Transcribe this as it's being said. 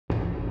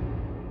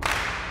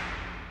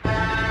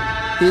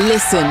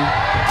Listen,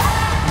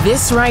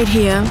 this right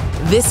here,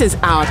 this is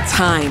our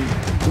time.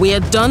 We are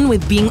done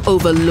with being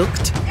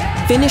overlooked,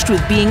 finished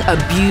with being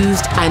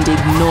abused and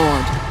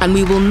ignored, and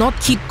we will not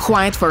keep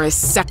quiet for a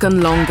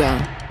second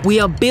longer. We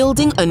are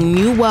building a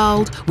new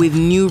world with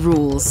new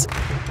rules,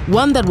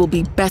 one that will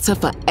be better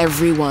for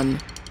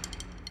everyone.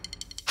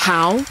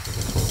 How?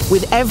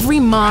 With every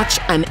march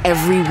and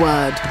every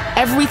word,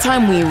 every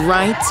time we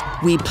write,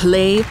 we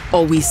play,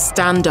 or we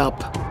stand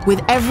up.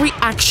 With every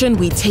action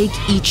we take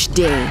each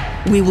day,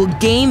 we will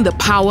gain the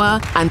power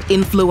and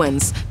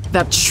influence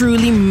that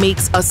truly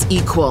makes us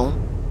equal.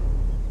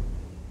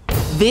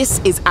 This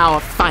is our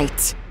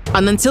fight.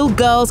 And until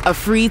girls are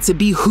free to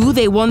be who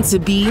they want to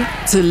be,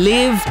 to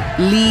live,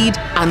 lead,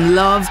 and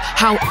love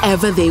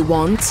however they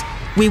want,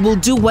 we will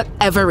do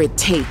whatever it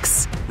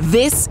takes.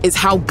 This is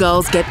how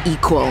girls get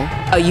equal.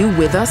 Are you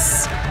with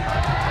us?